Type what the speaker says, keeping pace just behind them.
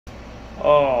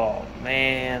Oh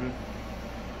man.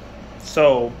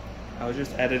 So, I was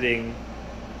just editing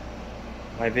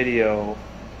my video,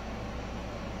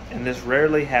 and this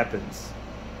rarely happens.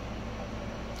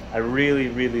 I really,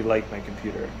 really like my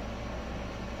computer,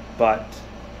 but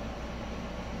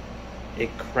it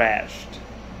crashed.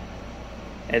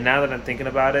 And now that I'm thinking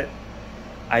about it,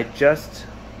 I just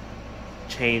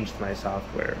changed my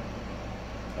software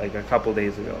like a couple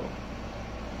days ago.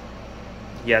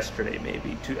 Yesterday,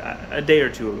 maybe a day or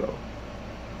two ago.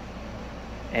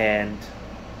 And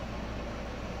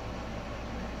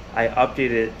I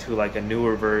updated it to like a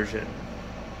newer version.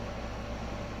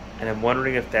 And I'm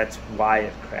wondering if that's why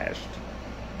it crashed.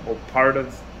 Well, part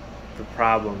of the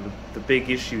problem, the big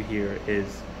issue here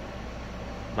is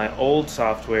my old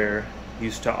software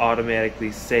used to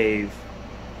automatically save.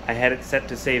 I had it set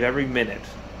to save every minute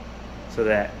so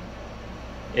that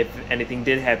if anything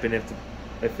did happen,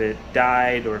 if it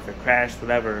died or if it crashed,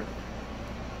 whatever,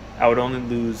 I would only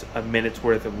lose a minute's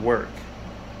worth of work.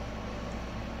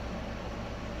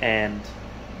 And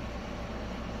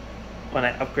when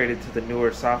I upgraded to the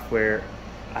newer software,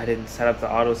 I didn't set up the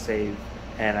autosave,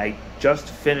 and I just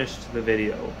finished the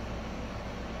video.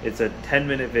 It's a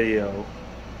 10-minute video,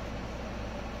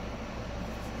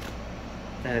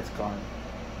 and it's gone.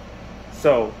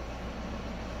 So,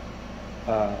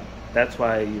 that's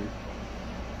why you're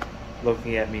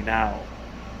looking at me now,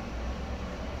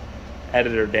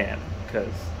 Editor Dan,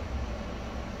 because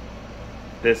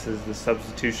this is the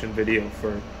substitution video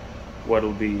for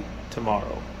what'll be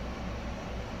tomorrow.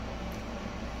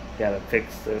 Gotta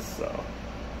fix this, so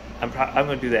I'm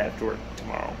gonna do that after work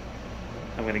tomorrow.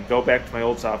 I'm gonna go back to my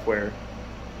old software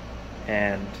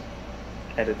and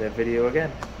edit that video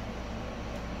again.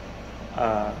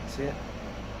 So yeah,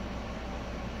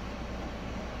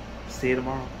 see you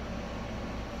tomorrow.